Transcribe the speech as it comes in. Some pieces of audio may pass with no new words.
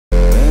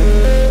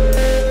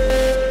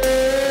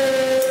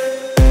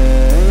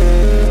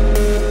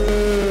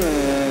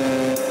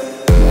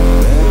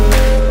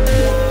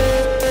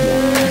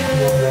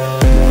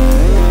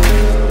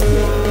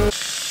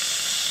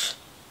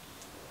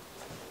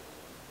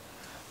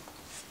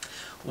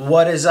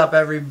What is up,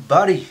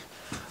 everybody?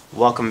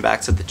 Welcome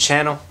back to the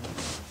channel.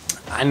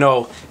 I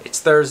know it's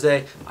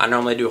Thursday. I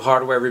normally do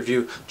hardware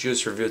review,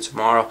 juice review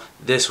tomorrow.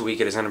 This week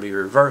it is going to be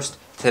reversed.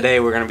 Today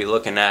we're going to be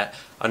looking at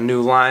a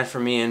new line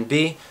from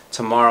EnB.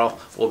 Tomorrow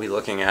we'll be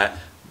looking at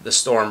the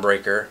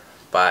Stormbreaker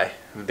by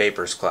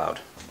Vapors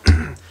Cloud.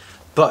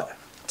 But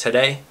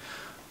today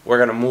we're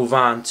going to move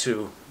on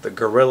to the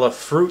Gorilla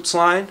Fruits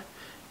line,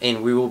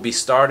 and we will be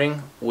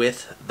starting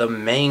with the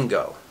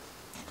mango.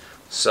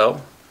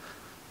 So,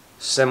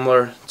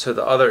 similar to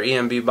the other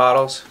EnB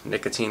bottles,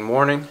 nicotine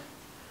warning,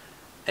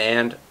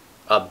 and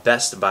a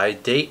best by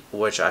date,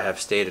 which I have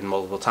stated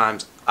multiple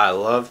times I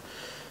love.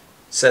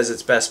 Says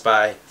it's best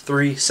by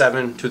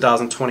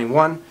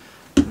 3/7/2021.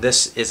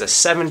 This is a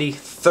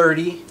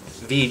 70-30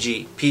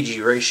 VG-PG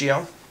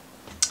ratio.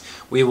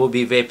 We will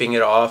be vaping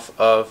it off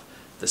of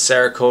the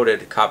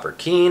Cerakoted Copper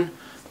Keen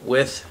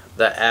with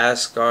the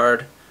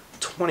Asgard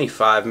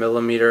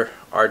 25mm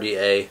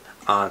RDA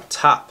on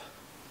top.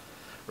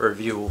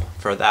 Review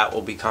for that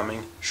will be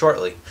coming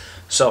shortly.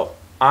 So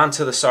on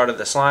to the start of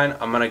this line.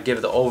 I'm going to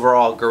give the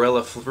overall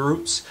Gorilla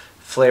Fruits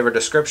flavor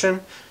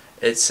description.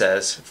 It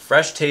says,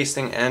 fresh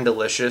tasting and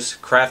delicious,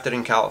 crafted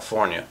in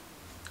California.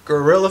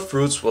 Gorilla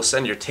Fruits will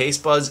send your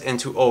taste buds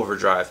into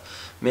overdrive,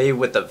 made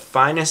with the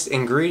finest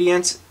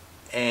ingredients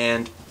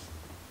and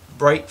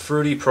bright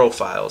fruity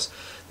profiles.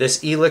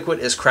 This e-liquid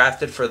is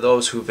crafted for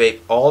those who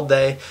vape all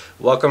day.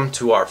 Welcome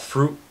to our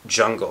fruit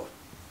jungle.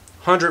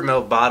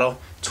 100ml bottle,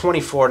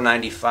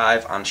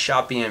 $24.95 on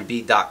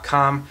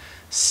shopenb.com.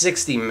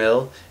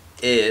 60ml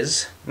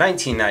is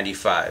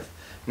 $19.95.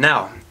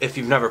 Now, if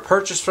you've never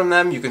purchased from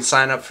them, you can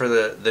sign up for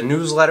the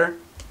newsletter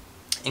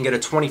and get a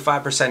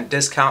 25%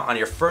 discount on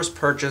your first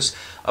purchase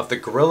of the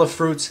Gorilla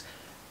Fruits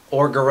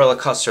or Gorilla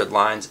Custard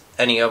lines,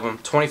 any of them.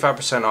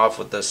 25% off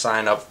with the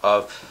sign up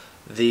of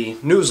the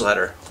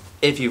newsletter.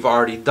 If you've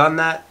already done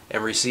that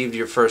and received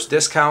your first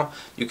discount,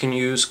 you can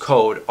use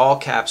code all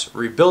caps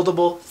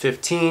Rebuildable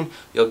 15.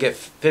 You'll get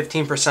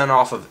 15%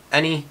 off of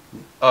any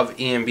of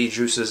EnB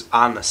juices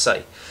on the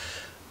site.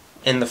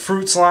 In the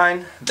fruits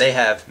line, they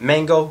have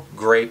mango,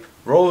 grape,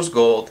 rose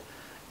gold,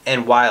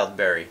 and wild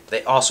berry.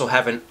 They also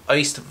have an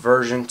iced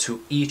version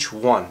to each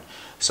one.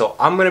 So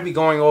I'm going to be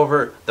going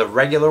over the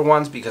regular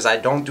ones because I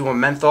don't do a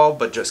menthol,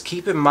 but just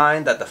keep in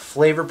mind that the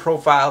flavor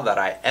profile that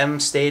I am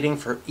stating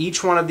for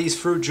each one of these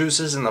fruit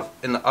juices in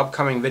the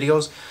upcoming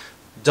videos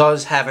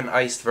does have an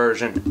iced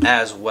version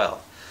as well.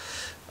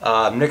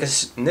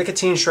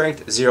 Nicotine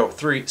strength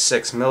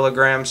 0.36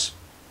 milligrams.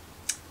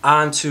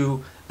 On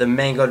to the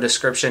mango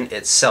description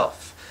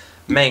itself.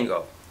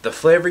 Mango, the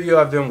flavor you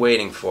have been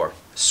waiting for.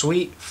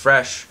 Sweet,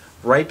 fresh,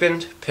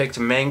 ripened, picked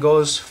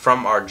mangoes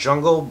from our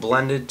jungle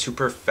blended to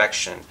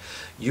perfection.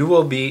 You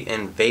will be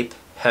in vape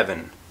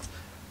heaven.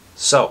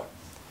 So,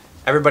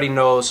 everybody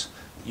knows,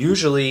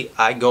 usually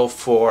I go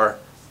for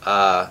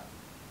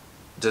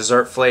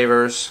dessert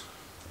flavors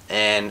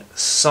and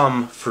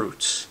some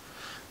fruits.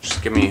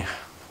 Just let me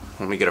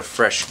get a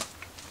fresh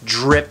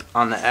drip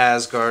on the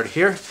Asgard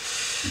here,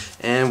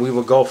 and we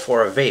will go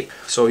for a vape.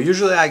 So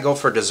usually I go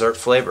for dessert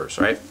flavors,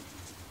 right?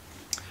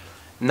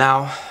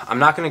 Now, I'm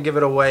not going to give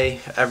it away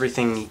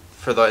everything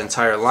for the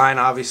entire line,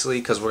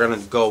 obviously, because we're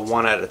going to go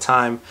one at a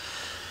time.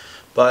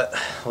 But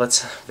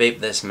let's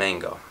vape this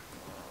mango.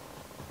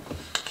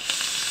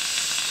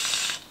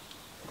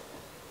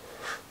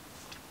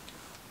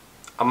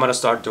 I'm going to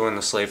start doing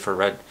the Slave for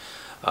Red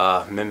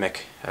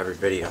mimic every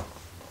video.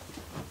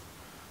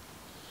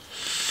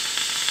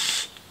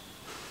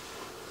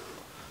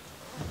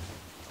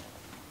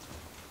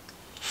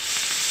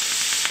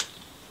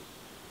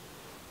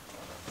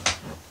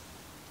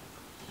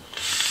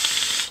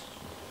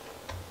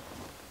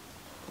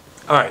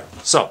 Alright,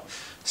 so,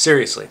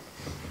 seriously,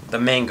 the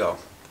mango,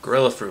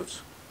 Gorilla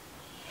Fruits.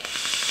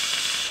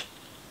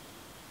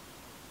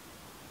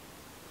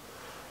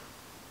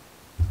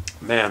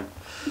 Man,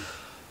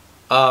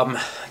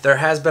 there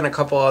has been a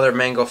couple other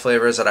mango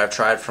flavors that I've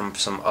tried from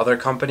some other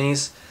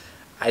companies.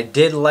 I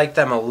did like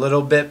them a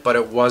little bit, but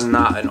it was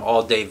not an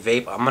all-day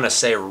vape. I'm going to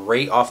say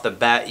right off the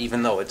bat,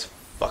 even though it's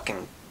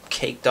fucking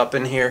caked up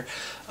in here,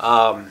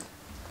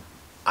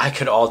 I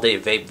could all-day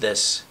vape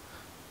this,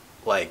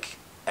 like,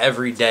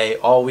 every day,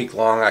 all week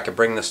long. I could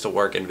bring this to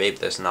work and vape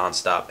this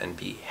nonstop and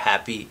be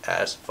happy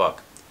as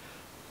fuck.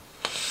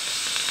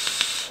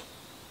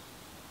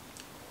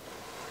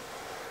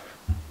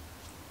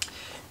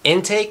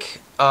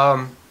 Intake,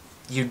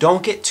 you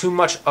don't get too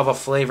much of a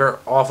flavor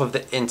off of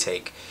the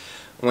intake.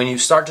 When you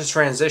start to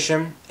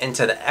transition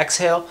into the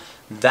exhale,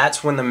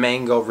 that's when the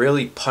mango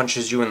really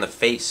punches you in the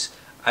face.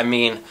 I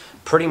mean,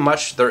 pretty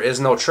much there is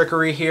no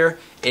trickery here.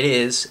 It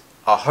is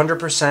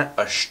 100%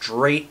 a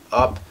straight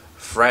up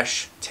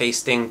fresh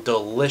tasting,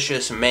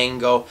 delicious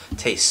mango.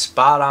 Tastes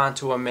spot on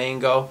to a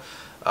mango,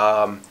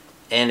 and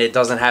it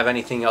doesn't have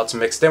anything else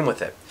mixed in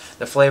with it.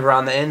 The flavor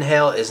on the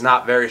inhale is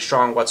not very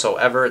strong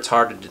whatsoever. It's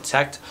hard to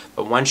detect,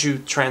 but once you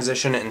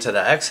transition it into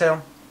the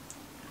exhale,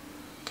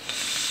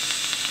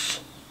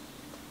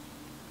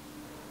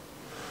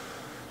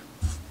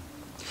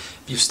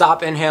 you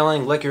stop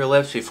inhaling, lick your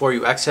lips before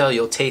you exhale,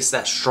 you'll taste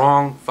that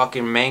strong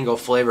fucking mango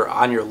flavor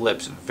on your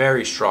lips.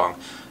 Very strong.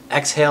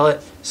 Exhale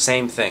it,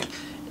 same thing.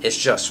 It's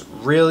just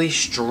really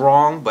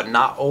strong but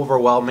not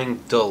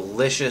overwhelming,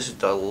 delicious,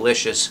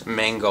 delicious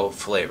mango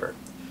flavor.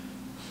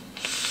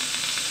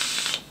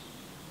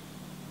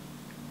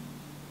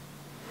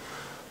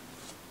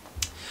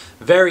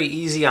 Very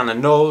easy on the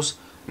nose,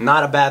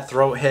 not a bad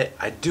throat hit.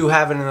 I do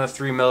have it in the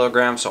 3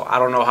 milligrams, so I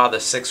don't know how the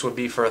 6 would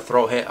be for a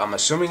throat hit. I'm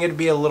assuming it'd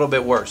be a little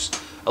bit worse,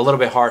 a little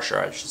bit harsher,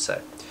 I should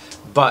say.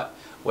 But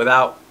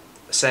without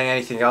saying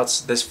anything else,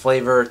 this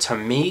flavor to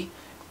me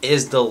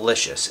is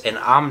delicious, and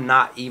I'm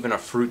not even a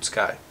fruits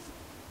guy.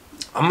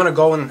 I'm gonna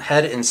go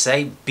ahead and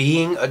say,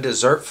 being a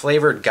dessert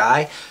flavored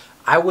guy,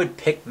 I would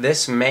pick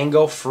this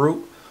mango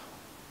fruit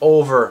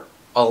over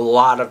a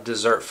lot of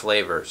dessert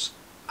flavors.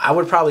 I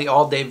would probably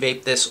all day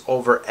vape this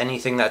over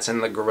anything that's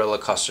in the Gorilla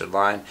Custard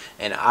line,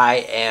 and I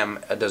am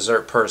a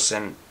dessert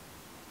person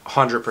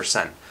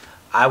 100%.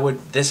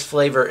 This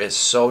flavor is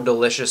so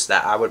delicious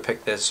that I would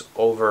pick this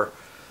over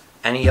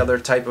any other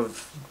type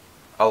of,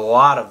 a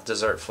lot of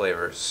dessert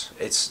flavors.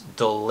 It's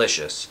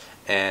delicious,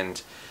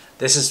 and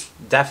this is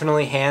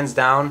definitely hands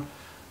down.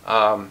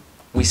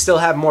 We still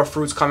have more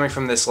fruits coming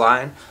from this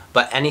line,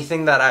 but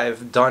anything that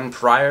I've done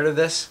prior to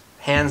this,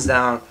 hands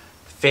down,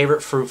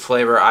 favorite fruit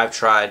flavor I've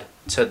tried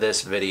to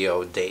this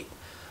video date.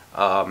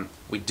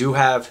 We do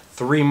have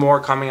 3 more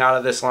coming out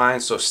of this line,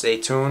 so stay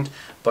tuned,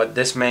 but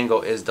this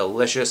mango is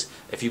delicious.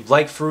 If you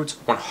like fruits,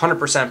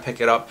 100%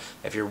 pick it up.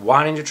 If you're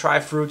wanting to try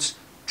fruits,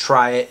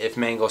 try it if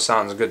mango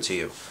sounds good to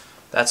you.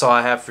 That's all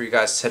I have for you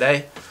guys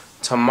today.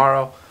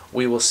 Tomorrow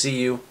we will see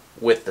you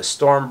with the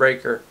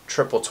Stormbreaker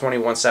Triple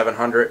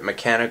 21700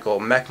 Mechanical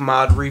Mech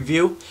Mod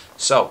review.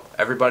 So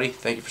everybody,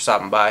 thank you for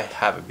stopping by.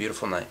 Have a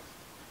beautiful night.